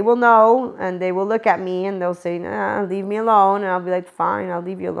 they will know, and they will look at me and they'll say, nah, leave me alone. And I'll be like, fine, I'll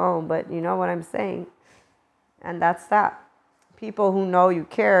leave you alone, but you know what I'm saying. And that's that. People who know you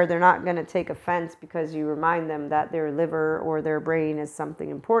care, they're not going to take offense because you remind them that their liver or their brain is something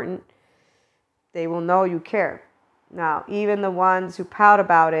important. They will know you care. Now, even the ones who pout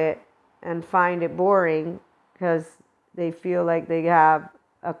about it and find it boring because they feel like they have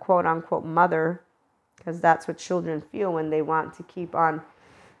a quote-unquote mother, because that's what children feel when they want to keep on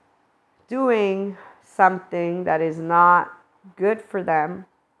doing something that is not good for them.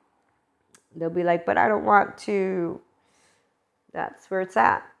 They'll be like, but I don't want to. That's where it's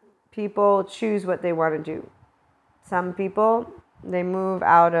at. People choose what they want to do. Some people, they move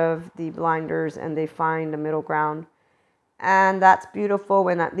out of the blinders and they find a middle ground. And that's beautiful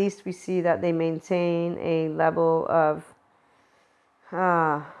when at least we see that they maintain a level of,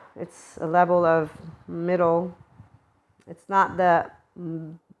 it's a level of middle. It's not the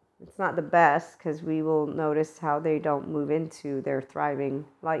best, because we will notice how they don't move into their thriving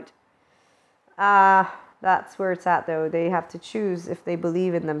light. That's where it's at, though. They have to choose if they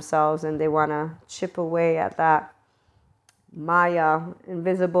believe in themselves and they want to chip away at that Maya,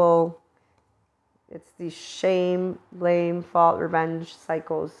 invisible. It's the shame, blame, fault, revenge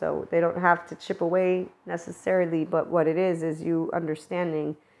cycles. So they don't have to chip away necessarily, but what it is you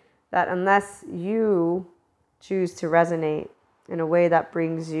understanding that unless you choose to resonate in a way that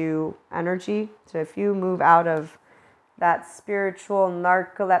brings you energy, so if you move out of that spiritual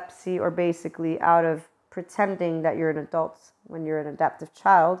narcolepsy, or basically out of pretending that you're an adult when you're an adaptive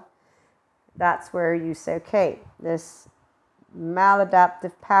child, that's where you say, okay, this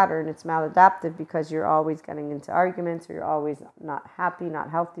maladaptive pattern, it's maladaptive because you're always getting into arguments, or you're always not happy, not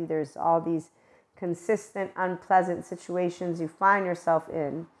healthy. There's all these consistent, unpleasant situations you find yourself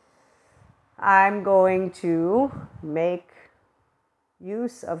in. I'm going to make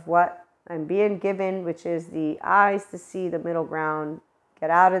use of what I'm being given, which is the eyes to see the middle ground, get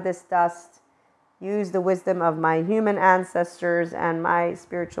out of this dust, use the wisdom of my human ancestors and my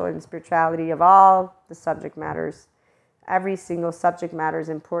spiritual and spirituality of all the subject matters. Every single subject matter is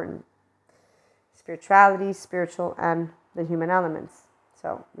important. Spirituality, spiritual, and the human elements.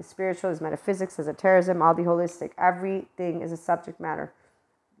 So the spiritual is metaphysics, esotericism, all the holistic. Everything is a subject matter.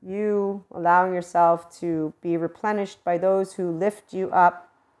 You allowing yourself to be replenished by those who lift you up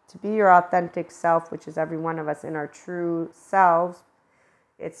to be your authentic self, which is every one of us in our true selves.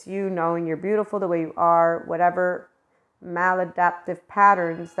 It's you knowing you're beautiful the way you are, whatever maladaptive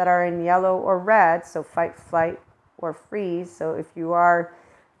patterns that are in yellow or red, so fight, flight, or freeze. So if you are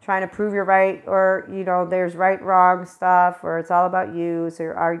trying to prove you're right, or there's right, wrong stuff, or it's all about you, so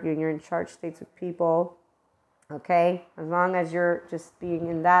you're arguing, you're in charge states with people, okay, as long as you're just being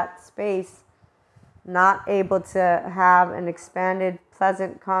in that space, not able to have an expanded,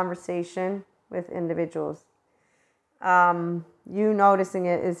 pleasant conversation with individuals. You noticing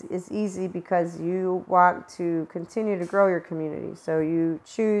it is easy because you want to continue to grow your community. So you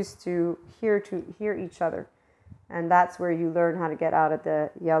choose to hear each other. And that's where you learn how to get out of the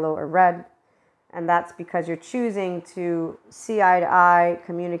yellow or red. And that's because you're choosing to see eye to eye,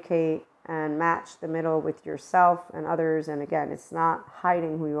 communicate, and match the middle with yourself and others. And again, it's not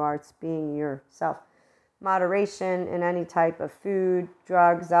hiding who you are, it's being yourself. Moderation in any type of food,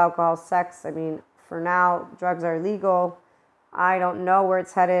 drugs, alcohol, sex. I mean, for now, drugs are legal. I don't know where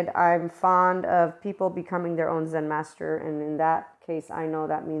it's headed. I'm fond of people becoming their own Zen master. And in that case, I know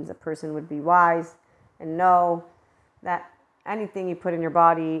that means a person would be wise and know that anything you put in your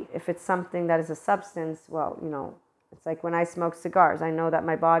body, if it's something that is a substance, well, it's like when I smoke cigars. I know that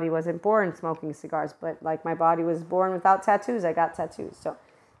my body wasn't born smoking cigars, but like my body was born without tattoos, I got tattoos. So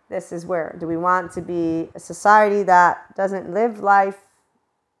this is where, do we want to be a society that doesn't live life?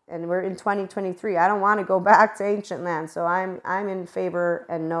 And we're in 2023. I don't want to go back to ancient land. So I'm in favor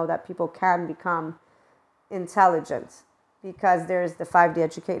and know that people can become intelligent because there's the 5D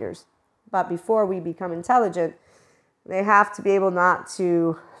educators. But before we become intelligent, they have to be able not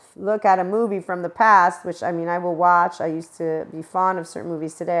to look at a movie from the past, which I will watch. I used to be fond of certain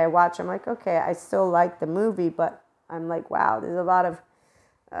movies. Today I watch, I'm like, okay, I still like the movie, but I'm like, wow, there's a lot of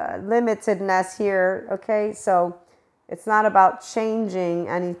limitedness here. Okay, so it's not about changing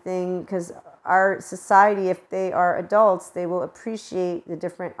anything, because our society, if they are adults, they will appreciate the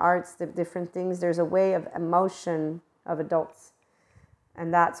different arts, the different things. There's a way of emotion of adults.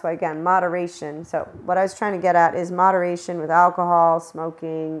 And that's why, again, moderation. So what I was trying to get at is moderation with alcohol,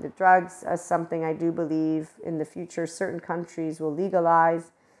 smoking, the drugs as something I do believe in the future certain countries will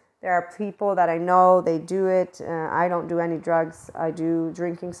legalize. There are people that I know, they do it. I don't do any drugs. I do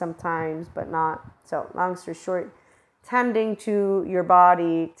drinking sometimes, but not. So long story short, tending to your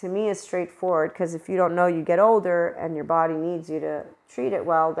body, to me, is straightforward, because if you don't know, you get older and your body needs you to treat it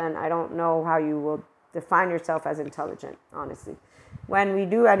well, then I don't know how you will define yourself as intelligent, honestly. When we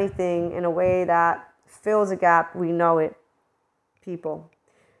do anything in a way that fills a gap, we know it, people.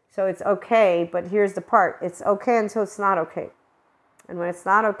 So it's okay, but here's the part. It's okay until it's not okay. And when it's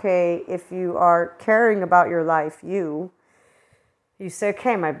not okay, if you are caring about your life, you say,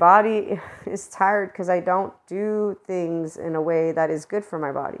 okay, my body is tired because I don't do things in a way that is good for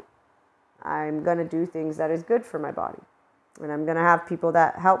my body. I'm going to do things that is good for my body. And I'm going to have people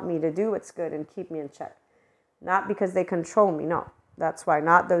that help me to do what's good and keep me in check. Not because they control me, no. That's why,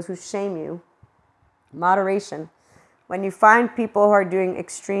 not those who shame you. Moderation. When you find people who are doing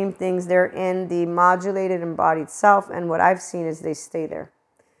extreme things, they're in the modulated embodied self. And what I've seen is they stay there.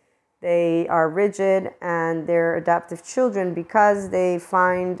 They are rigid and they're adaptive children because they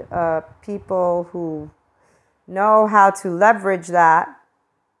find people who know how to leverage that.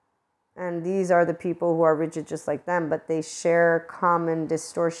 And these are the people who are rigid just like them, but they share common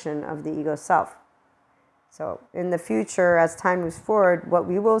distortion of the ego self. So in the future, as time moves forward, what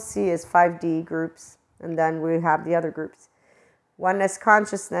we will see is 5D groups, and then we have the other groups. Oneness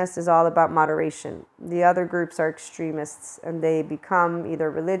consciousness is all about moderation. The other groups are extremists, and they become either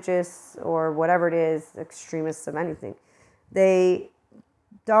religious or whatever it is, extremists of anything. They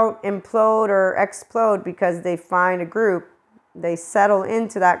don't implode or explode because they find a group, they settle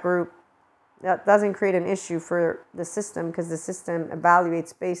into that group. That doesn't create an issue for the system, because the system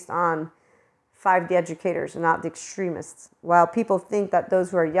evaluates based on 5D educators, not the extremists. While people think that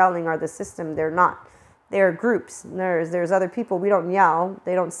those who are yelling are the system, they're not. They're groups. There's other people. We don't yell.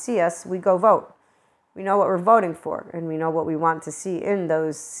 They don't see us. We go vote. We know what we're voting for, and we know what we want to see in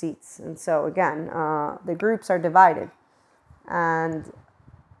those seats. And so, again, the groups are divided. And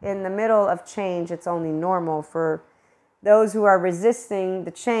in the middle of change, it's only normal for those who are resisting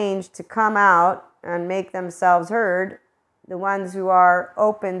the change to come out and make themselves heard. The ones who are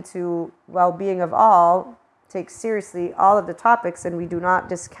open to well-being of all take seriously all of the topics, and we do not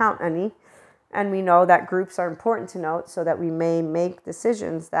discount any. And we know that groups are important to note so that we may make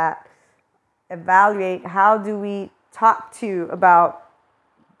decisions that evaluate how do we talk to about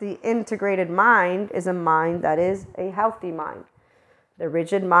the integrated mind is a mind that is a healthy mind. The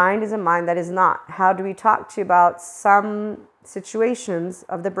rigid mind is a mind that is not. How do we talk to about some situations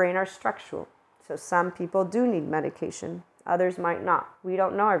of the brain are structural? So some people do need medication. Others might not. We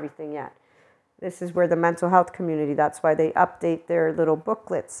don't know everything yet. This is where the mental health community, that's why they update their little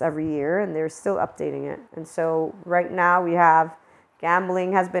booklets every year, and they're still updating it. And so right now we have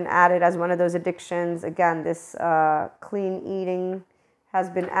gambling has been added as one of those addictions. Again, this clean eating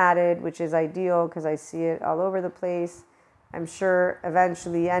has been added, which is ideal because I see it all over the place. I'm sure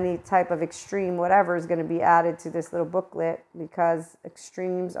eventually any type of extreme, whatever, is going to be added to this little booklet, because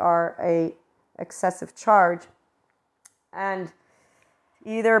extremes are a excessive charge. And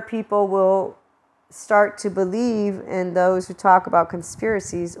either people will start to believe in those who talk about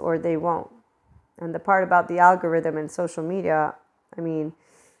conspiracies, or they won't. And the part about the algorithm and social media,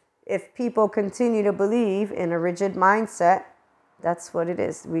 if people continue to believe in a rigid mindset, that's what it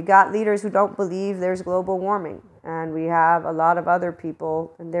is. We got leaders who don't believe there's global warming, and we have a lot of other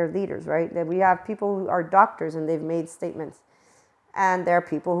people, and they're leaders, right? That we have people who are doctors and they've made statements, and there are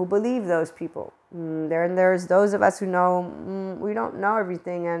people who believe those people. There's those of us who know we don't know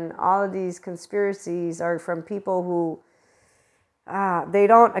everything, and all of these conspiracies are from people who they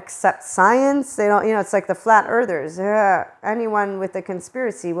don't accept science. They don't, it's like the flat earthers. Anyone with a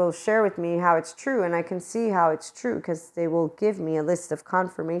conspiracy will share with me how it's true, and I can see how it's true because they will give me a list of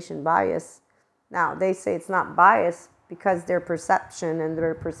confirmation bias. Now, they say it's not bias because their perception and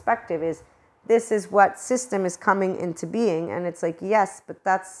their perspective is this is what system is coming into being. And it's like, yes, but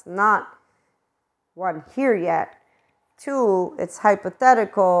that's not one here yet. Two, it's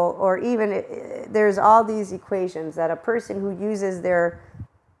hypothetical, or even there's all these equations that a person who uses their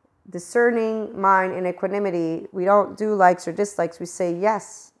discerning mind in equanimity, we don't do likes or dislikes. We say,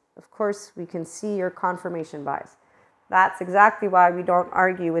 yes, of course, we can see your confirmation bias. That's exactly why we don't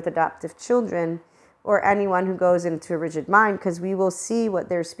argue with adaptive children or anyone who goes into a rigid mind, because we will see what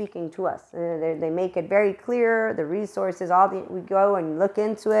they're speaking to us. They make it very clear, the resources, we go and look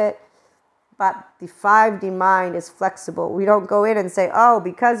into it. But the 5D mind is flexible. We don't go in and say, oh,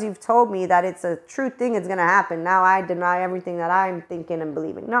 because you've told me that it's a true thing, it's going to happen. Now I deny everything that I'm thinking and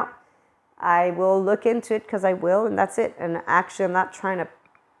believing. No, I will look into it because I will, and that's it. And actually, I'm not trying to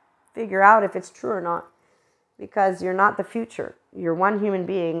figure out if it's true or not, because you're not the future. You're one human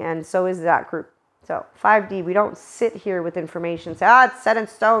being, and so is that group. So 5D, we don't sit here with information, say, it's set in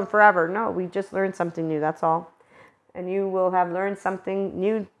stone forever. No, we just learned something new, that's all. And you will have learned something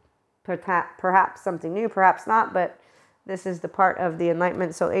new, perhaps something new, perhaps not, but this is the part of the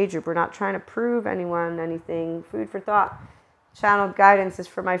Enlightenment Soul Age group. We're not trying to prove anyone anything. Food for thought. Channeled guidance is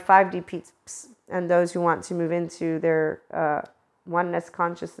for my 5D peeps and those who want to move into their oneness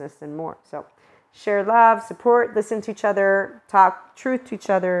consciousness and more. So share love, support, listen to each other, talk truth to each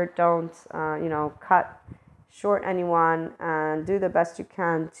other. Don't, cut short anyone, and do the best you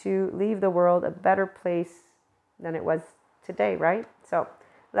can to leave the world a better place than it was today, right? So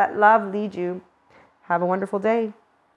let love lead you. Have a wonderful day.